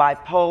 I'm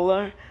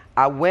bipolar.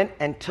 I went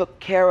and took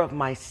care of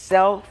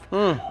myself,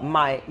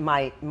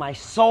 my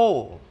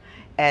soul,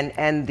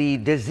 and the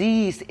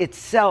disease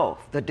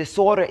itself, the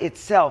disorder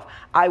itself.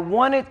 I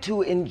wanted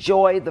to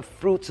enjoy the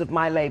fruits of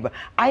my labor.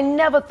 I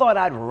never thought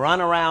I'd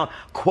run around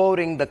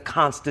quoting the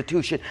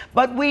Constitution,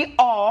 but we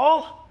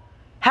all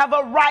have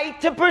a right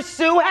to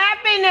pursue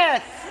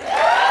happiness.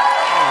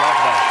 I love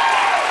that.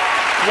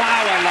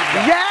 Wow, I love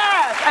that.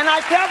 Yes, and I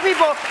tell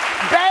people,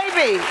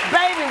 baby,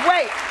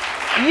 wait.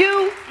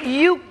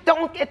 You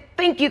don't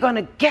think you're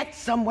gonna get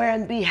somewhere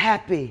and be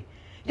happy.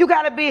 You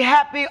gotta be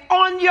happy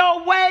on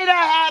your way to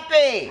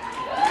happy.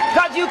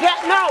 Because you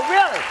can't, no,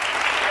 really.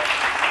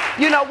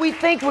 You know, we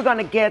think we're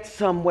gonna get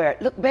somewhere.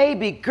 Look,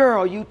 baby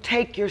girl, you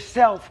take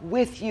yourself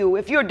with you.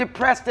 If you're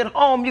depressed at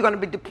home, you're gonna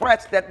be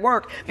depressed at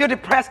work. If you're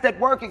depressed at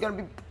work, you're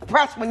gonna be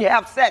depressed when you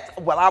have sex.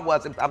 Well, I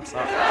wasn't, I'm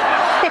sorry.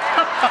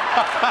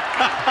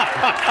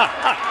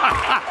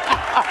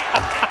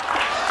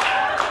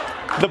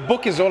 The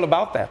book is all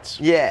about that.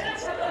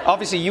 Yes.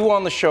 Obviously, you were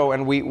on the show,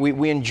 and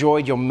we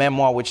enjoyed your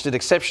memoir, which did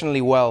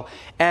exceptionally well.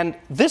 And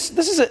this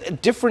is a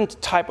different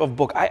type of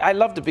book. I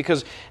loved it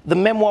because the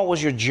memoir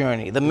was your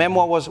journey. The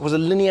memoir was a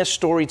linear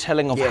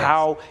storytelling of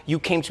how you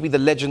came to be the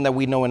legend that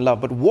we know and love.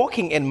 But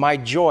Walking in My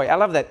Joy, I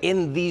love that,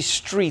 In These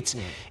Streets,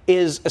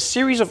 is a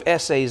series of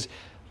essays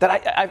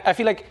that I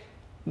feel like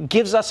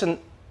gives us an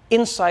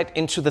insight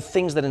into the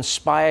things that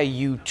inspire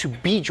you to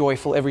be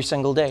joyful every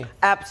single day.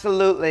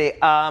 Absolutely.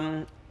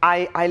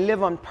 I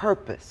live on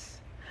purpose.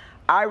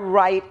 I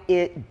write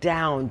it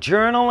down.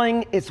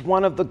 Journaling is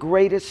one of the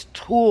greatest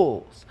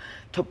tools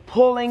to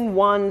pulling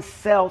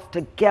oneself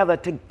together,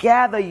 to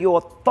gather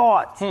your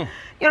thoughts. You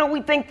know,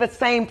 we think the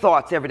same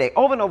thoughts every day,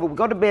 over and over. We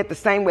go to bed the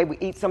same way, we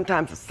eat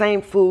sometimes the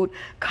same food.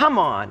 Come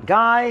on,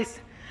 guys.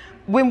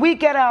 When we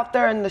get out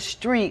there in the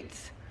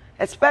streets,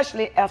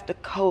 especially after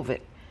COVID,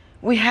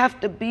 we have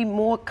to be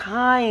more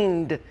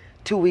kind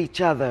to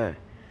each other.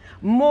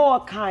 More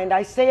kind.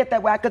 I say it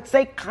that way. I could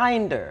say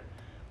kinder,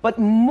 but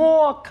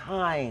more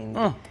kind.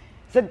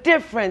 It's a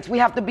difference. We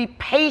have to be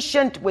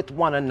patient with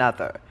one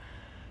another.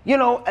 You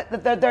know,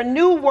 they're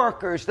new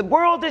workers. The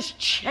world has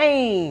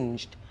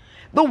changed.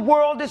 The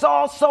world is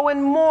also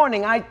in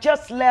mourning. I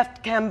just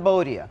left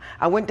Cambodia.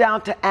 I went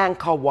down to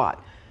Angkor Wat.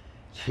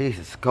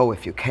 Jesus, go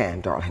if you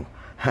can, darling.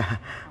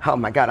 Oh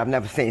my God, I've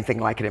never seen anything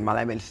like it in my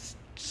life. It's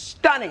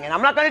stunning, and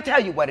I'm not going to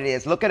tell you what it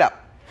is. Look it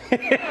up.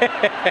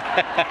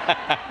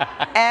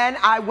 And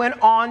I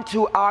went on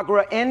to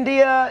Agra,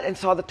 India, and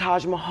saw the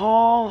Taj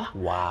Mahal.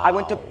 Wow. I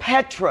went to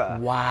Petra.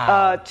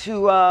 Wow.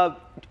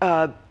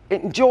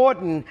 In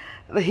Jordan,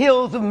 the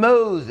Hills of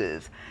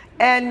Moses.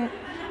 And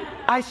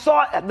I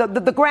saw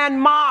the Grand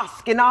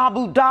Mosque in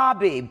Abu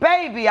Dhabi.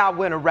 Baby, I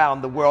went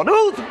around the world.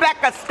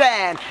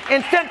 Uzbekistan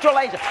in Central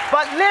Asia.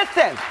 But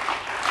listen,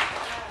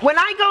 when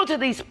I go to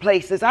these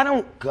places, I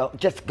don't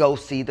just go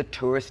see the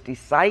touristy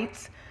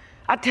sites.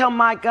 I tell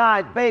my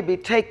guide, baby,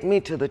 take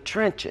me to the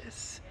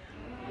trenches.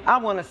 I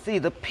want to see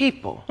the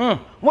people.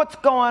 What's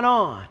going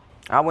on?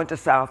 I went to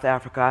South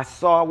Africa. I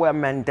saw where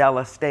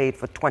Mandela stayed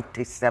for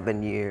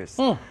 27 years.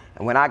 And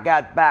when I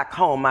got back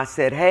home, I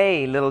said,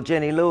 hey, little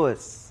Jenny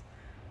Lewis,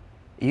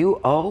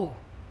 you owe.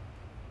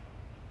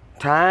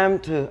 Time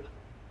to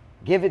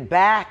give it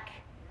back.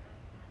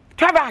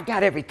 Trevor, I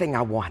got everything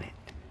I wanted.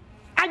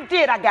 I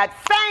did. I got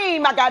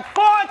fame. I got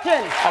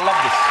fortune. I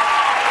love this.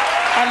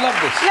 I love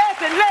this.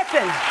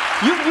 Listen.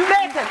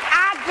 Listen,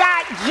 I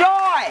got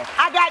joy.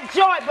 I got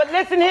joy. But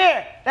listen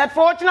here. That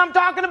fortune I'm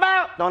talking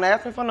about, don't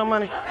ask me for no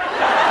money.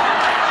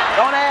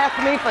 Don't ask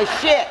me for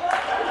shit.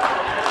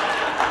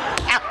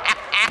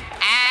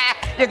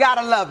 You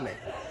gotta love me.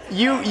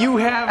 You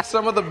have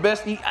some of the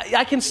best.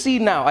 I can see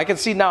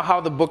now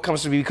how the book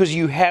comes to be because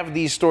you have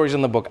these stories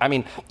in the book. I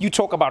mean, you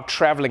talk about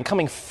traveling,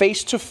 coming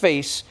face to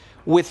face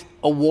with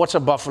a water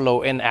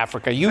buffalo in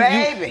Africa.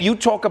 You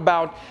talk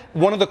about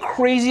one of the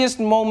craziest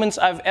moments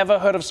I've ever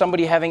heard of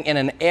somebody having in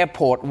an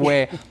airport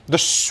where the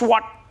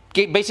SWAT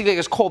basically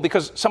gets called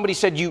because somebody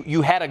said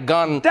you had a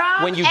gun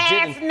when you didn't.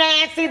 Don't ask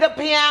Nancy, the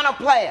piano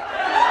player.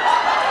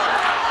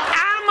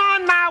 I'm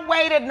on my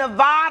way to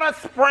Nevada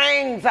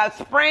Springs,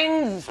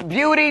 Springs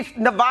Beauty,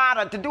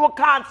 Nevada, to do a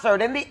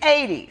concert in the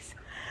 80s.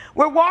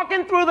 We're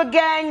walking through the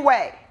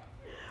gangway.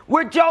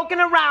 We're joking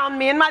around,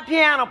 me and my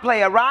piano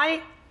player,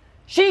 right?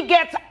 She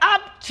gets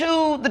up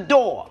to the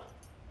door.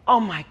 Oh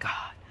my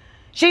God.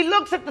 She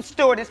looks at the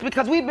stewardess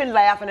because we've been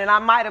laughing, and I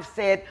might have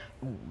said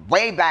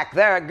way back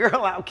there,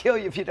 girl, I'll kill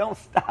you if you don't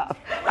stop.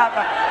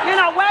 You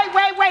know,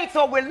 wait.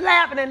 So we're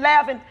laughing and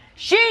laughing.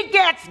 She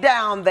gets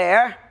down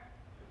there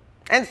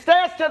and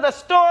says to the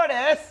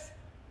stewardess,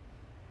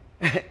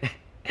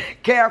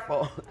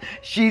 careful,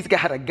 she's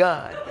got a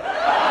gun.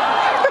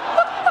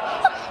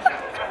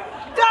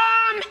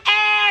 Dumb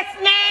ass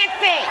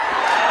Nancy.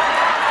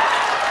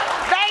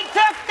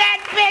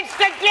 Bitch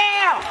to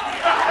jail.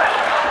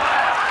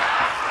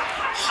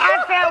 I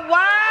said,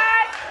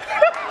 what?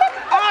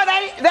 Oh,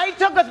 they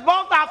took us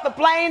both off the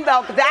plane,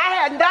 though, because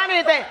I hadn't done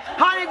anything.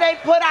 Honey,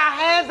 they put our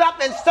hands up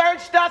and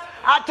searched us.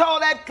 I told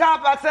that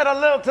cop, I said, a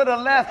little to the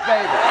left,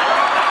 baby.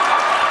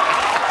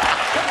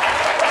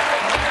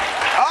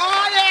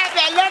 Oh, yeah,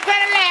 a little to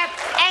the left.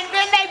 And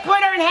then they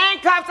put her in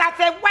handcuffs. house. I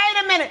said,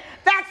 wait a minute,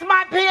 that's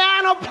my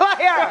piano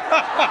player.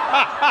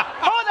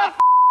 Who the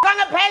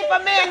gonna pay for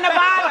me in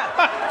Nevada?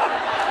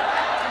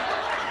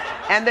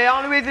 And the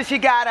only reason she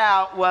got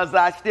out was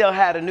I still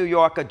had a New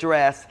York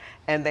address,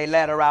 and they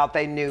let her out.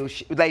 They knew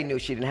she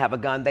didn't have a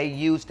gun. They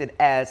used it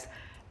as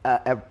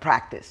a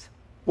practice.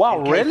 Wow,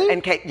 really?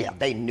 In case, yeah,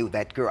 they knew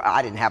that girl.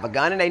 I didn't have a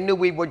gun, and they knew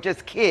we were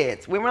just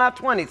kids. We were in our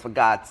 20s, for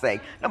God's sake.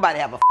 Nobody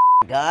have a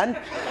gun.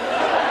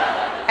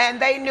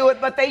 And they knew it,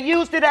 but they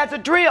used it as a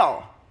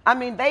drill. I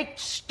mean, they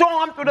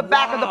stormed through the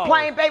back of the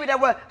plane, baby. There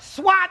were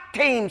SWAT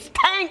teams,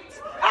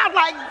 tanks. I was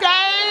like,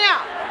 damn.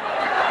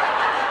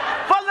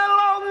 For little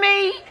old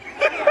me.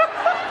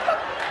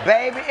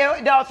 Baby,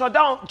 so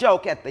don't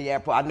joke at the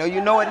airport. I know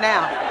you know it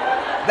now.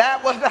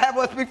 That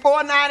was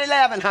before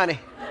 9/11, honey.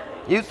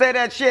 You say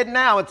that shit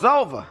now, it's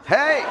over.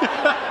 Hey,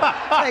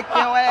 take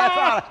your ass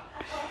out.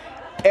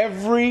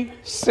 Every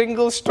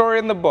single story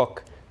in the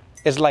book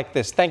is like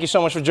this. Thank you so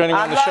much for joining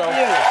me on the show. I love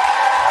you.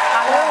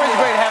 Always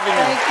great having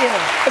you. Thank you.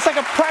 It's like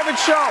a private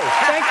show.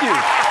 Thank you.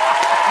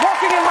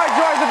 Walking in My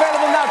Joy is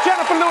available now.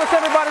 Jenifer Lewis,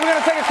 everybody. We're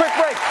going to take a quick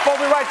break. We'll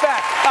be right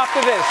back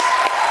after this.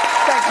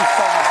 Thank you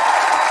so much.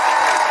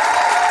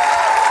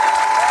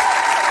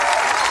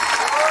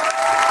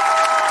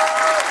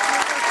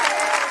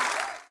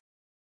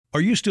 Are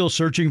you still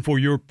searching for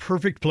your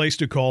perfect place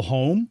to call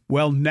home?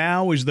 Well,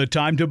 now is the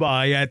time to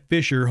buy at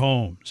Fisher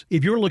Homes.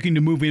 If you're looking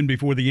to move in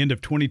before the end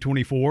of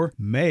 2024,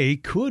 May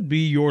could be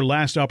your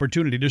last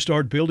opportunity to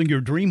start building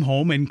your dream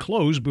home and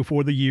close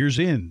before the year's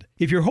end.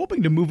 If you're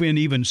hoping to move in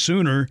even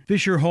sooner,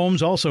 Fisher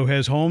Homes also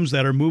has homes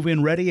that are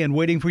move-in ready and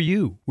waiting for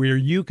you, where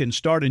you can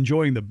start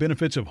enjoying the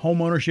benefits of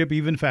homeownership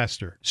even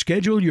faster.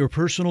 Schedule your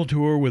personal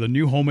tour with a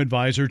new home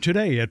advisor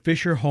today at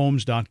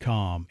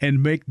FisherHomes.com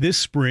and make this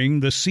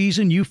spring the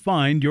season you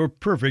find your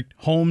perfect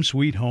home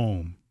sweet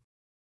home.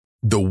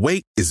 The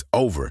wait is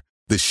over.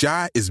 The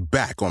Chi is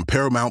back on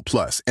Paramount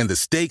Plus, and the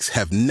stakes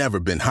have never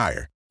been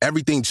higher.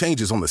 Everything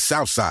changes on the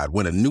South Side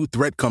when a new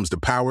threat comes to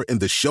power in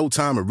the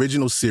Showtime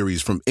original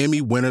series from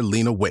Emmy winner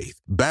Lena Waithe.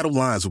 Battle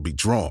lines will be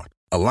drawn,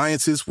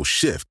 alliances will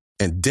shift,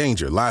 and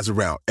danger lies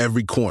around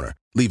every corner,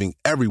 leaving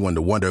everyone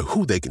to wonder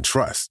who they can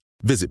trust.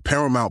 Visit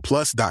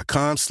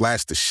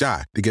ParamountPlus.com/The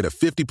Chi to get a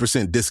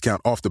 50%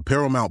 discount off the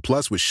Paramount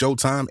Plus with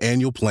Showtime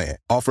annual plan.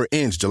 Offer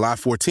ends July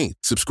 14th.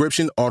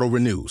 Subscription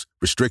auto-renews.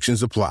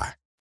 Restrictions apply.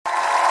 Well,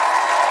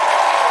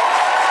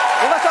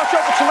 that's our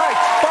show for tonight.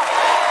 But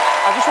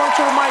I just wanted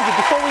to remind you,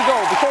 before we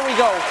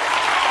go,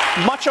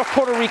 much of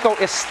Puerto Rico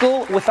is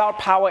still without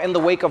power in the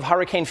wake of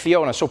Hurricane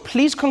Fiona. So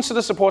please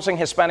consider supporting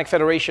Hispanic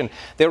Federation.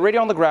 They're already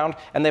on the ground,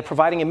 and they're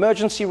providing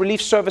emergency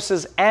relief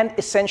services and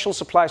essential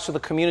supplies to the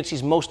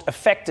communities most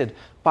affected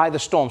by the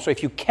storm. So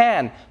if you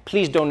can,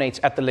 please donate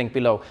at the link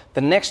below.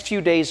 The next few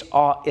days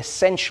are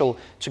essential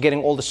to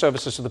getting all the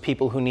services to the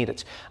people who need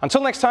it.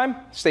 Until next time,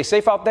 stay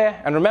safe out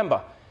there. And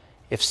remember,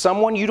 if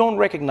someone you don't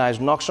recognize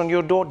knocks on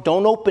your door,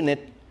 don't open it.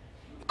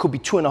 It could be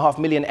 2.5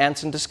 million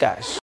ants in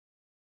disguise.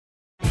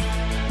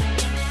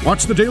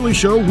 Watch The Daily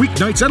Show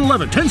weeknights at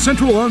 11, 10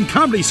 Central on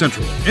Comedy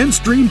Central. And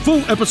stream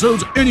full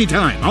episodes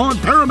anytime on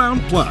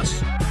Paramount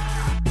Plus.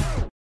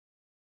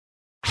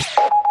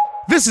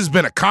 This has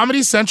been a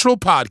Comedy Central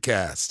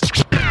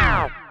podcast.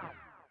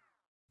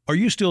 Are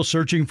you still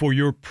searching for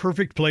your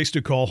perfect place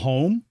to call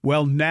home?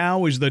 Well,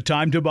 now is the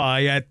time to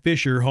buy at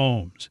Fisher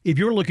Homes. If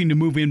you're looking to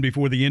move in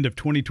before the end of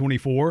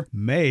 2024,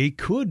 May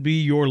could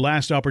be your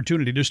last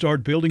opportunity to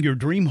start building your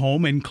dream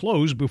home and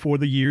close before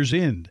the year's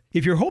end.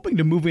 If you're hoping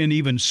to move in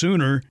even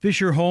sooner,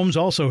 Fisher Homes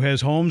also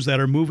has homes that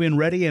are move-in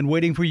ready and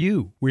waiting for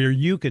you, where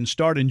you can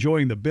start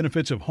enjoying the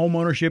benefits of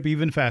homeownership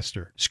even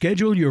faster.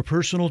 Schedule your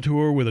personal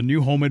tour with a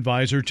new home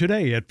advisor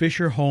today at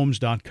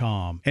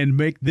FisherHomes.com and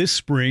make this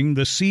spring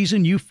the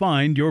season you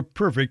find your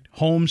perfect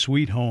home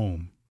sweet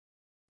home.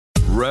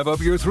 Rev up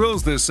your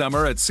thrills this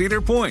summer at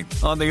Cedar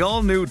Point on the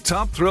all-new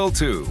Top Thrill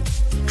 2.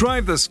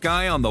 Drive the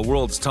sky on the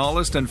world's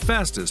tallest and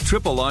fastest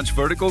triple-launch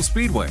vertical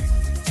speedway.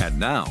 And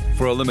now,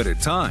 for a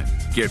limited time,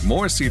 get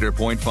more Cedar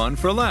Point fun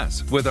for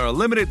less with our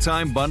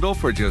limited-time bundle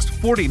for just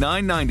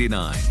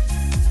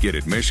 $49.99. Get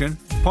admission,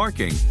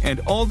 parking, and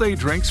all-day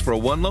drinks for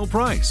one low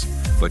price.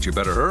 But you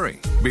better hurry,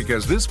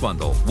 because this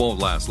bundle won't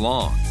last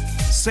long.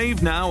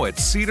 Save now at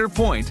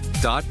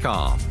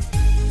cedarpoint.com.